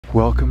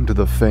Welcome to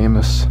the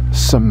famous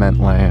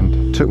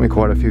Cementland. Took me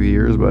quite a few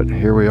years, but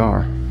here we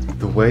are.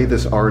 The way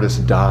this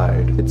artist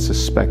died, it's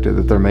suspected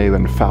that there may have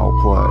been foul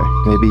play.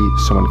 Maybe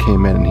someone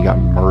came in and he got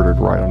murdered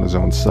right on his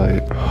own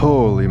site.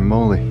 Holy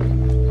moly.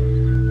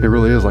 It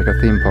really is like a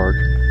theme park.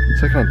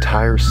 It's like an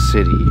entire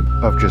city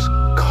of just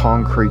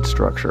concrete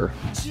structure.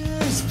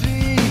 Just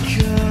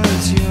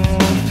because you're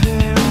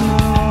paranoid,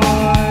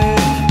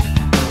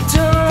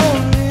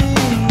 don't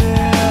mean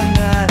they're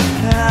not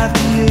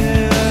after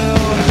you.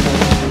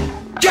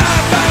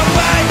 Got my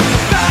way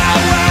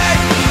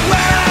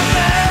where I'm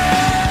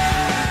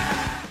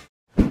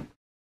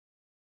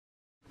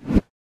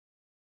at.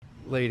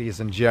 Ladies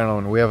and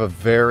gentlemen, we have a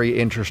very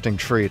interesting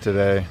treat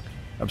today.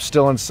 I'm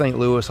still in St.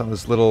 Louis on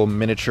this little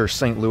miniature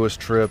St. Louis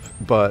trip,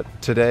 but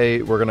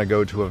today we're gonna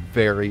go to a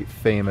very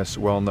famous,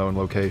 well-known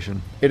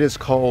location. It is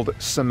called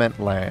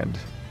Cementland.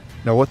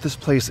 Now what this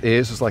place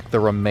is like the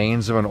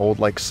remains of an old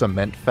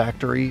cement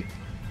factory,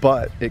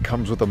 but it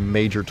comes with a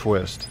major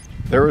twist.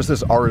 There was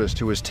this artist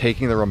who was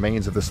taking the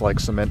remains of this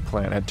cement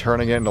plant and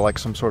turning it into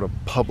some sort of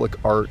public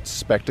art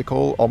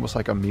spectacle, almost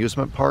like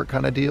amusement park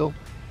kind of deal.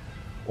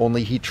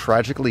 Only he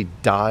tragically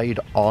died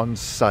on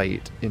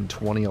site in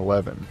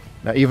 2011.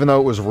 Now, even though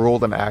it was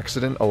ruled an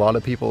accident, a lot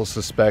of people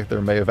suspect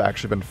there may have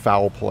actually been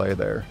foul play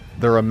there.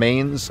 The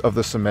remains of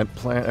the cement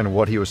plant and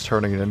what he was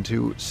turning it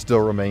into still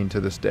remain to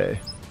this day.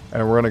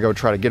 And we're gonna go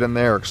try to get in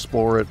there,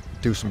 explore it,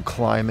 do some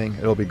climbing.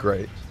 It'll be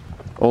great.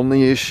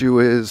 Only issue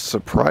is,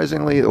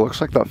 surprisingly, it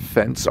looks like the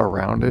fence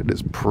around it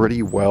is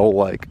pretty well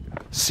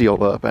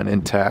sealed up and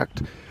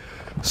intact.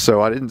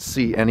 So I didn't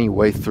see any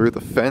way through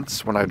the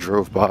fence when I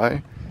drove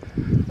by.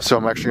 So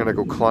I'm actually gonna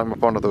go climb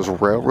up onto those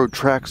railroad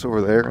tracks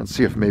over there and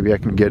see if maybe I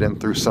can get in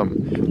through some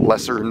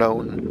lesser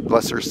known,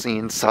 lesser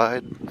seen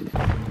side.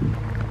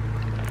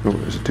 Oh,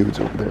 there's dudes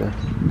over there.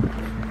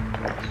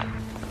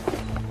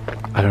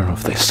 I don't know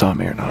if they saw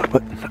me or not,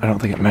 but I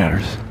don't think it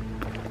matters.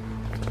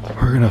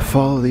 We're gonna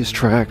follow these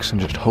tracks and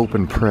just hope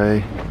and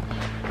pray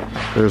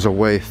there's a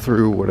way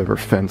through whatever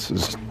fence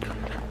is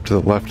to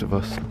the left of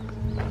us.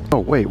 Oh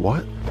wait,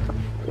 what?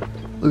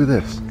 Look at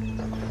this.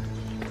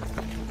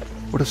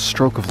 What a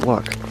stroke of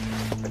luck.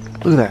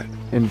 Look at that.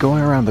 In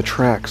going around the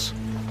tracks,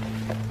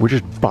 we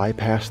just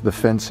bypassed the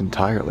fence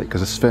entirely because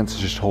this fence is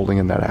just holding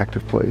in that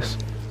active place.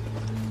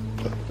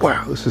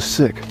 Wow, this is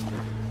sick.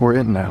 We're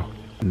in now.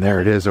 And there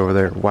it is over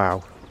there.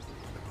 Wow.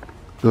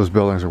 Those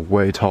buildings are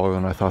way taller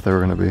than I thought they were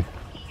going to be.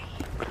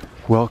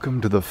 Welcome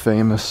to the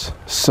famous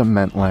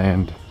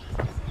Cementland.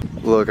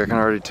 Look, I can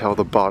already tell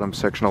the bottom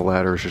section of the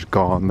ladder is just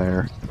gone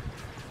there.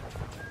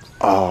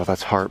 Oh,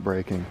 that's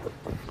heartbreaking.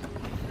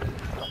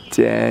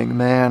 Dang,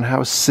 man,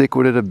 how sick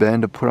would it have been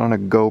to put on a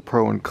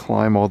GoPro and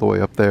climb all the way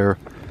up there?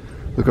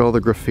 Look at all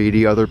the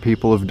graffiti, other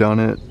people have done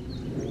it.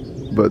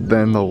 But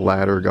then the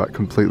ladder got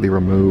completely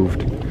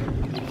removed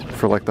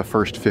for the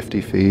first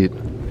 50 feet.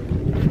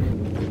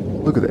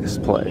 Look at this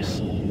place.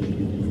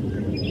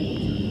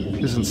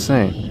 This is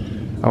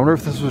insane. I wonder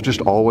if this was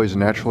just always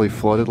naturally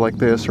flooded like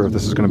this, or if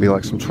this is going to be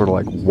some sort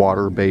of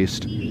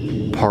water-based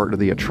part of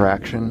the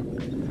attraction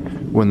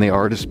when the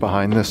artist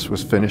behind this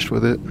was finished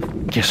with it.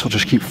 Guess I'll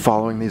just keep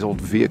following these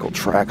old vehicle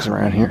tracks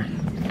around here.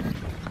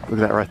 Look at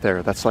that right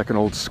there. That's like an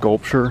old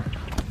sculpture.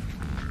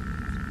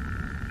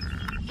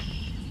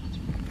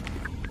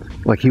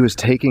 He was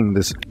taking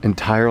this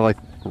entire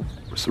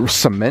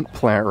cement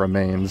plant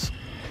remains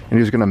and he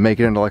was gonna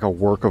make it into a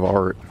work of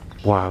art.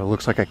 Wow, it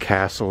looks like a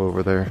castle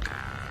over there.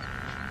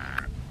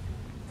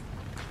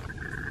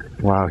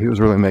 Wow, he was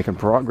really making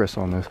progress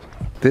on this.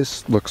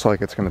 This looks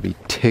like it's gonna be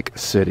Tick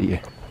City.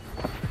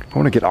 I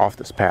want to get off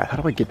this path. How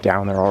do I get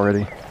down there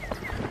already?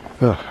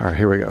 Ugh, all right,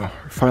 here we go.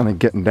 We're finally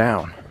getting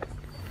down.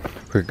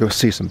 We're gonna go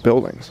see some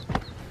buildings.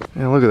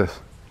 Yeah, look at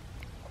this.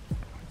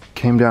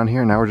 Came down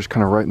here, now we're just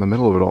kind of right in the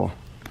middle of it all.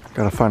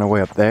 Gotta find a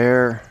way up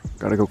there.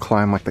 Gotta go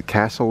climb the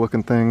castle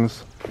looking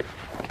things.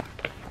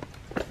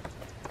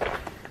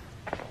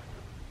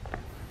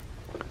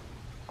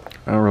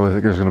 I don't really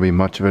think there's gonna be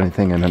much of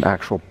anything in an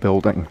actual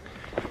building.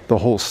 The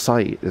whole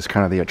site is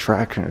kind of the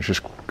attraction. It's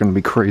just gonna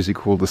be crazy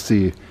cool to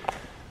see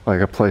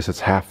a place that's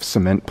half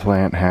cement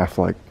plant, half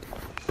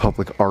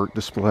public art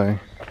display.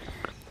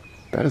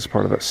 That is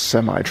part of a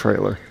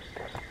semi-trailer.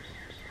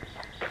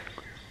 Look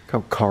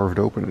how carved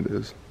open it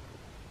is.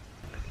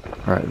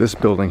 Alright, this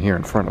building here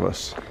in front of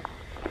us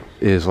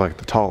is the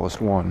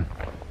tallest one.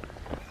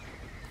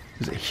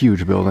 It's a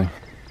huge building.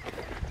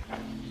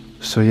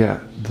 So yeah,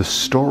 the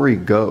story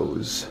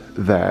goes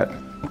that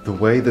the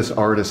way this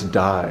artist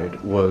died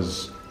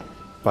was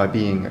by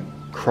being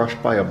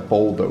crushed by a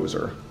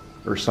bulldozer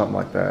or something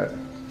like that.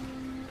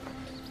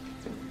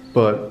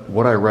 But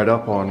what I read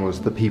up on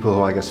was the people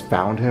who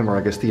found him,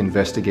 or the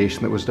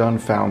investigation that was done,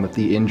 found that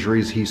the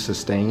injuries he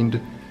sustained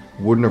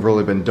wouldn't have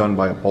really been done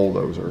by a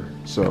bulldozer.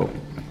 So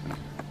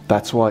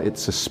that's why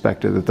it's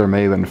suspected that there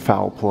may have been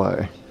foul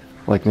play.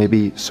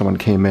 Maybe someone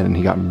came in and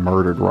he got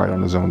murdered right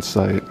on his own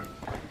site.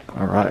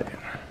 All right,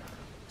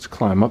 let's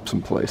climb up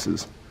some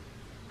places.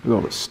 Look at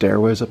all the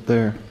stairways up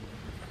there.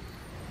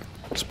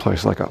 This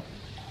place like a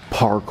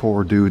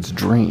parkour dude's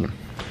dream.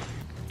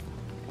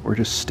 We're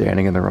just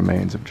standing in the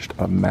remains of just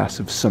a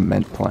massive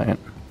cement plant.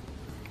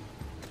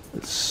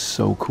 It's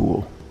so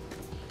cool.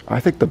 I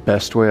think the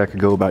best way I could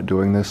go about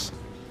doing this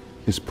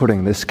is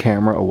putting this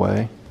camera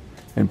away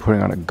and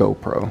putting on a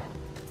GoPro.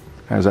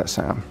 How does that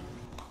sound?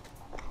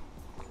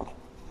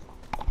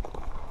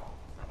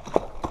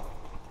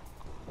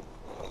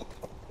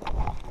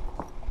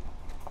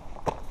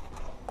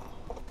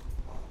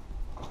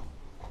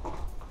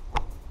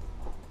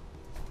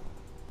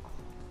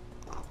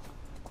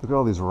 Look at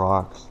all these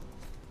rocks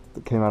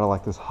that came out of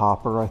like this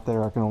hopper right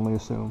there, I can only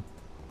assume.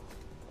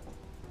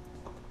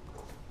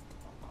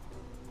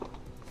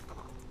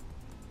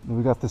 And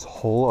we got this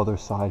whole other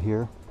side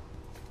here.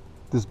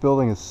 This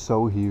building is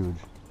so huge.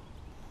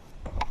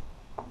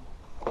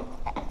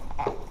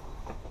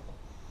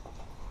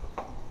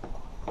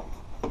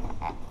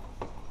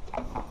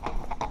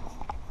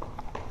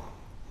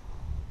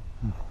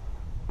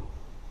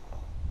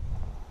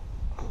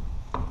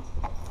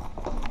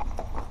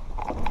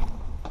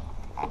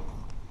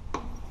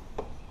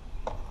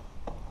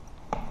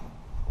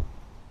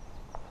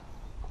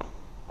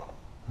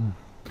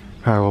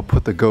 Alright, we'll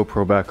put the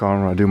GoPro back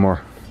on when I do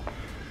more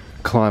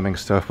climbing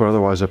stuff, but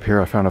otherwise up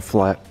here I found a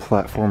flat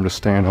platform to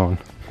stand on.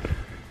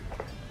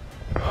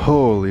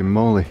 Holy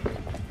moly.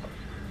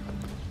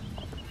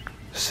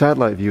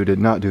 Satellite view did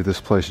not do this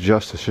place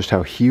justice, just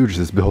how huge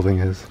this building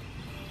is.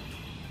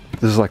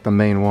 This is like the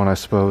main one, I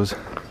suppose.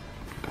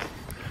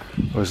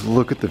 Let's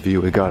look at the view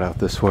we got out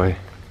this way.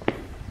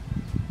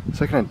 It's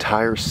like an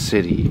entire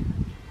city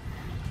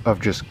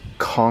of just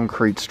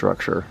concrete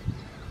structure.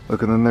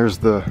 Look, and then there's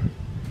the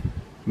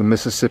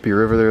Mississippi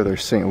River there.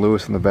 There's St.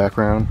 Louis in the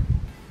background.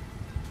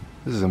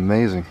 This is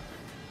amazing.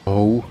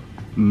 Oh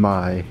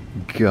my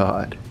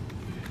God.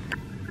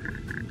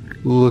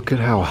 Look at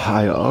how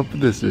high up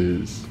this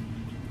is.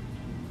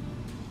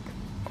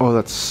 Oh,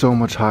 that's so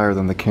much higher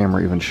than the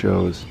camera even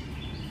shows.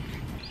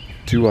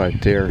 Do I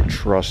dare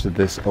trust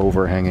this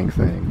overhanging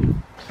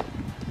thing?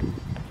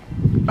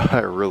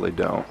 I really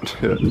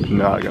don't.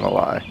 Not gonna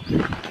lie.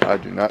 I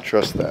do not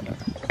trust that.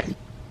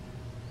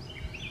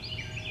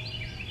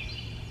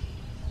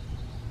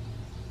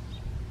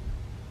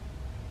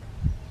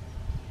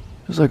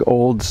 There's like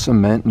old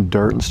cement and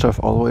dirt and stuff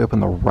all the way up in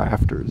the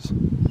rafters.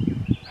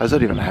 How does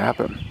that even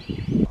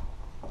happen?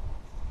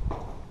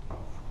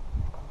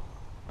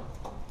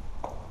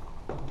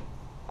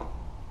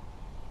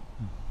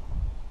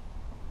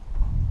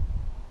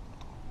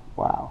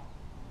 Wow.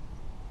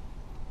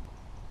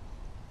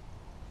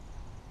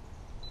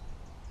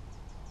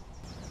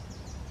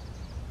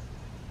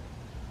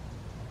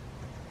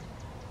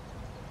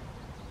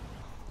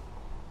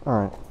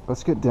 Alright,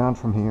 let's get down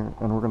from here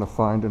and we're gonna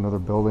find another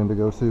building to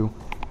go to.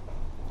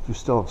 We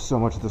still have so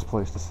much of this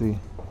place to see.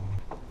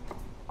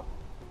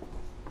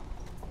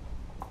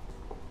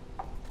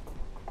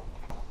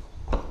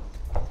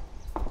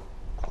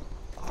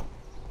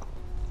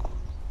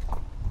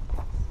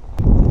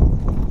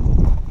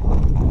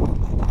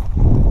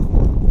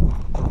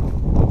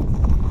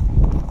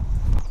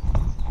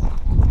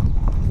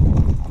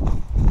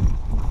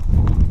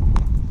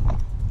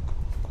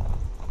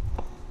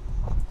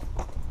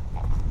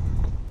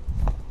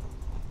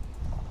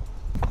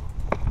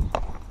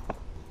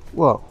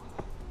 Whoa.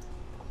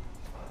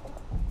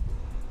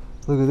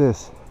 Look at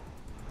this.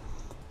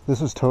 This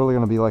was totally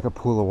going to be like a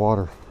pool of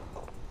water.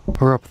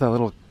 We're up that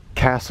little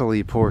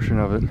castle-y portion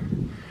of it.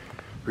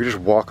 We just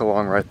walk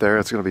along right there.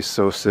 It's going to be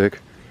so sick.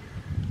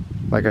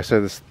 Like I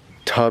said, this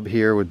tub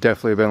here would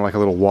definitely have been like a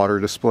little water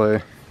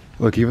display.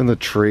 Look, even the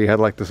tree had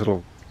like this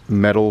little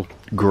metal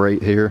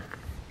grate here.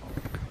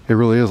 It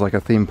really is like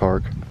a theme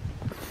park.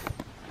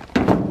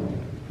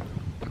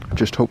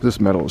 Just hope this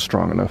metal is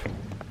strong enough.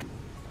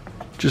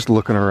 Just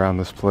looking around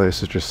this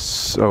place is just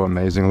so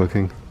amazing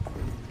looking.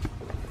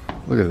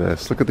 Look at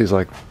this. Look at these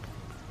like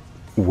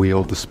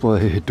wheel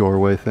display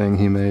doorway thing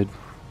he made.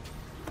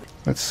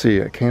 Let's see,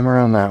 it came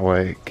around that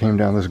way, came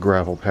down this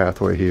gravel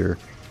pathway here.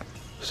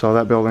 Saw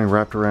that building,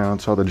 wrapped around,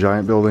 saw the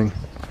giant building.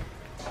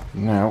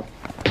 Now,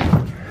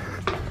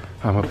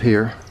 I'm up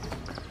here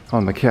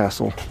on the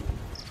castle.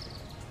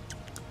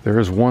 There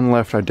is one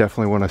left I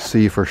definitely want to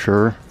see for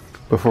sure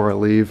before I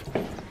leave,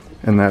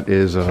 and that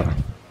is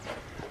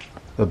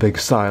the big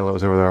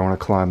silos over there. I want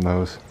to climb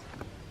those.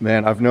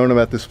 Man, I've known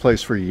about this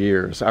place for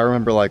years. I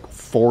remember like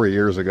 4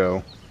 years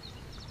ago,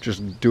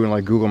 just doing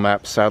like Google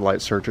Maps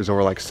satellite searches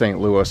over like St.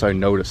 Louis, I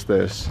noticed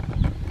this.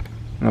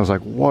 And I was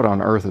like, what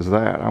on earth is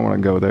that? I want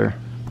to go there.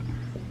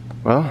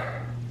 Well,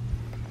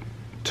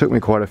 it took me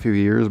quite a few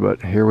years,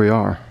 but here we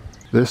are.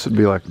 This would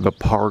be like the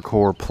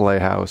parkour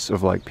playhouse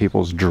of like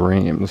people's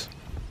dreams.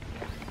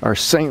 Our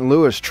St.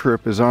 Louis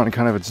trip is on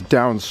kind of its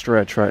down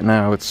stretch right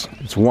now. It's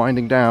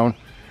winding down.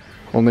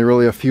 Only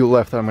really a few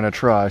left that I'm going to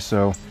try,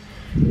 so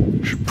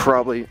should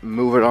probably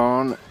move it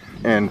on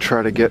and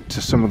try to get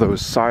to some of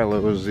those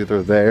silos,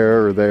 either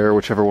there or there,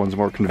 whichever one's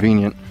more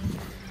convenient.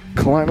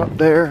 Climb up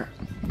there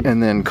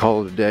and then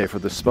call it a day for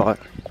this spot.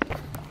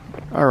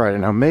 Alright,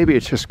 now maybe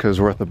it's just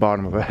because we're at the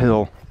bottom of a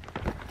hill,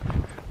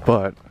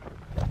 but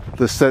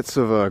The sets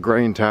of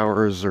grain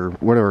towers or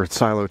whatever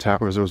silo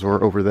towers those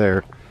were over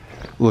there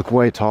look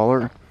way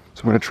taller.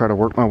 So I'm gonna try to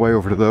work my way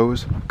over to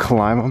those,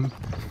 climb them,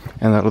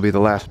 and that'll be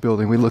the last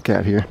building we look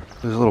at here.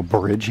 There's a little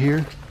bridge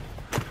here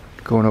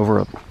going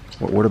over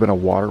what would have been a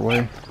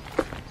waterway.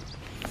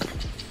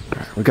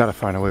 We gotta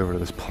find a way over to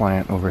this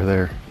plant over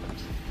there.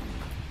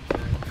 I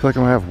feel like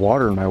I'm gonna have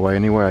water in my way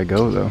anywhere I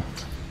go though.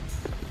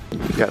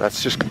 Yeah,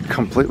 that's just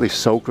completely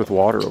soaked with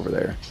water over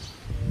there.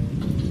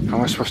 How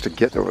am I supposed to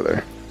get over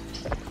there?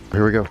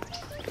 Here we go.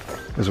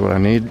 This is what I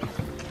need.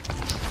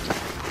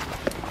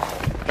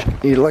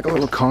 Need like a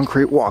little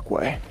concrete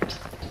walkway.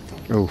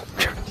 Oh,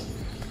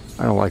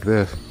 I don't like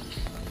this.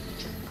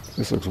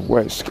 This looks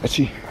way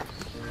sketchy.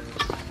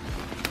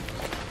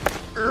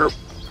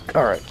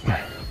 All right.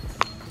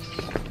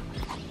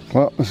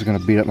 Well, this is gonna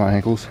beat up my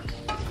ankles.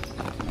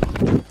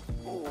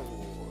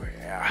 Oh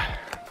yeah,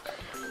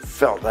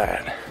 felt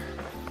that.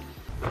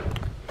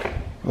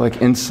 Like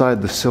inside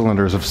the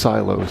cylinders of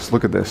silos.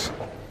 Look at this.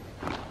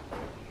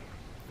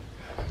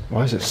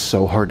 Why is it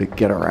so hard to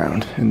get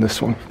around in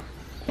this one?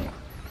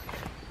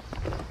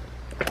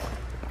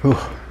 Whew.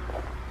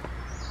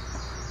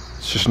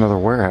 It's just another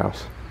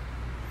warehouse.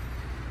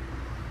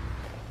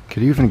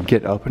 Could you even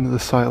get up into the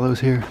silos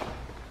here?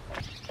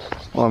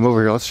 While I'm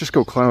over here, let's just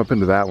go climb up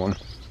into that one.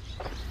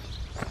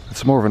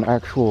 It's more of an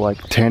actual, like,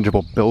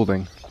 tangible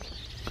building.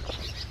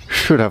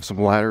 Should have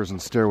some ladders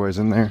and stairways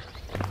in there.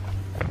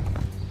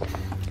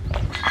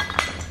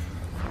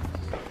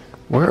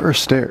 Where are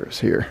stairs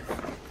here?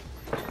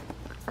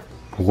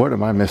 What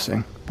am I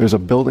missing? There's a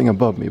building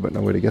above me, but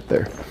no way to get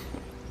there.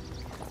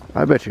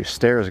 I bet you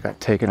stairs got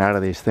taken out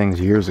of these things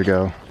years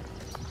ago.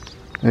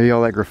 Maybe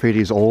all that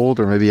graffiti's old,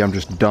 or maybe I'm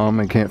just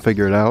dumb and can't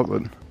figure it out,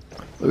 but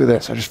look at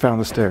this, I just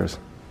found the stairs.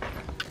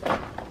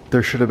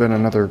 There should have been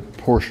another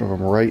portion of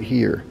them right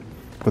here,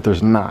 but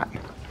there's not.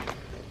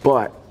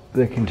 But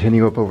they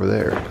continue up over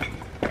there.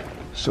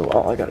 So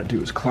all I gotta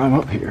do is climb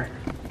up here.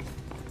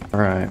 All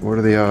right, what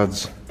are the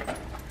odds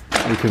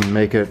we can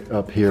make it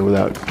up here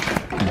without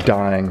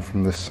dying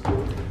from this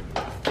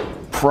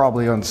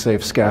probably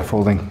unsafe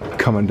scaffolding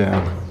coming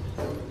down?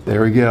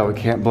 There we go. We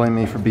can't blame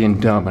me for being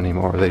dumb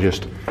anymore. They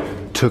just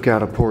took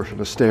out a portion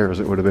of stairs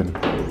that would have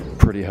been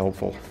pretty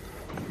helpful.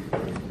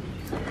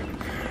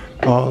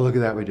 Oh, look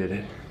at that, we did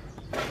it.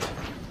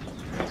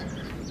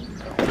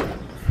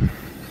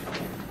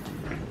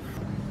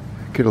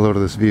 Get a load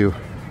of this view.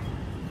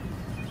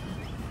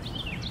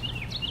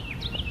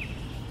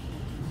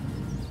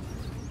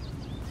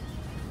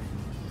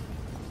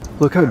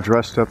 Look how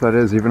dressed up that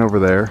is, even over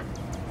there.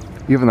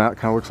 Even that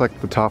kind of looks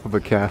like the top of a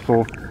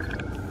castle.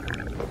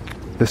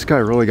 This guy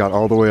really got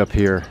all the way up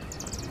here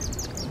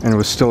and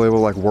was still able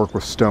to like work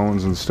with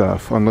stones and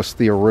stuff, unless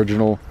the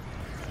original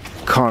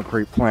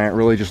concrete plant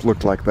really just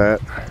looked like that.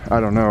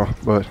 I don't know,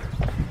 but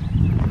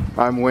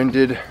I'm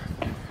winded.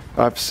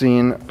 I've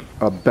seen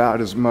about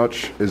as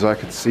much as I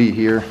could see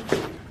here.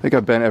 I think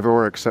I've been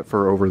everywhere except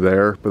for over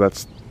there, but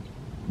that's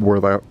where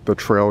the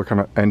trail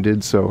kind of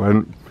ended, so I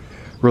didn't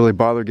really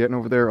bother getting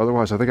over there.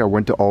 Otherwise, I think I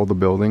went to all the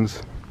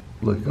buildings.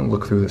 Look, you can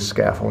look through the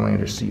scaffolding and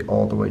just see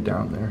all the way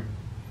down there.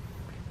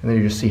 And then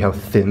you just see how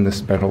thin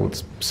this metal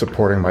that's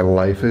supporting my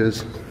life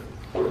is.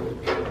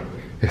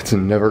 It's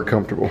never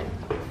comfortable.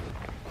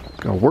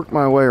 Gonna work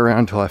my way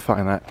around till I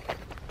find that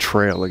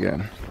trail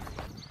again.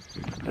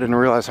 I didn't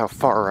realize how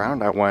far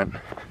around I went.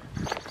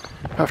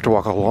 I have to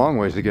walk a long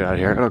ways to get out of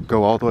here. I gotta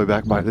go all the way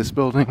back by this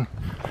building,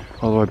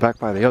 all the way back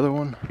by the other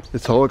one.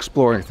 This whole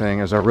exploring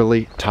thing is a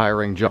really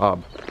tiring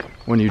job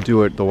when you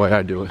do it the way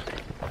I do it.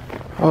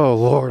 Oh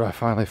Lord, I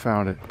finally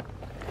found it.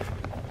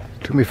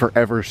 Took me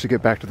forever to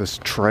get back to this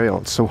trail.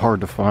 It's so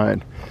hard to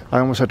find. I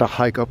almost had to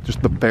hike up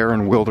just the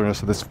barren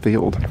wilderness of this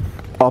field,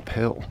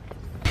 uphill.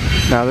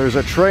 Now there's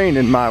a train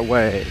in my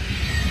way.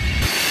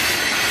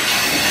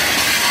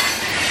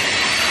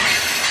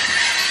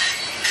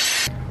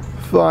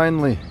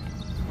 Finally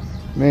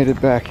made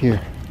it back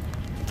here.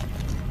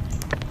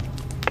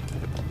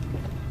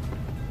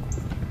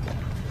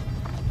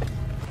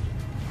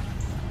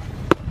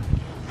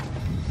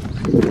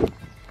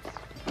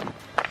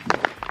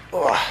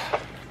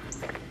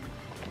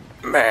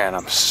 Man,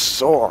 I'm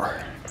sore.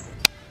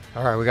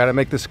 All right, we gotta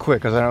make this quick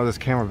because I know this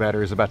camera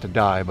battery is about to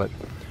die, but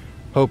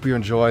hope you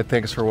enjoyed.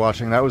 Thanks for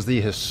watching. That was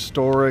the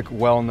historic,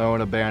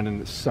 well-known,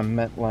 abandoned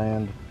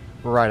Cementland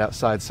right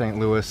outside St.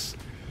 Louis.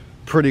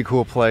 Pretty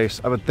cool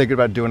place. I've been thinking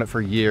about doing it for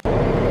years.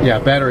 Yeah,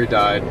 battery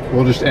died.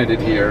 We'll just end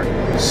it here.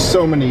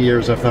 So many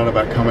years I've thought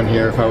about coming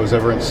here if I was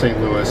ever in St.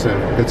 Louis,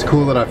 and it's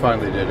cool that I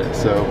finally did it.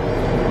 So,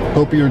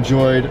 hope you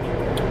enjoyed,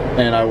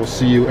 and I will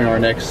see you in our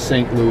next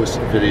St. Louis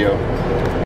video.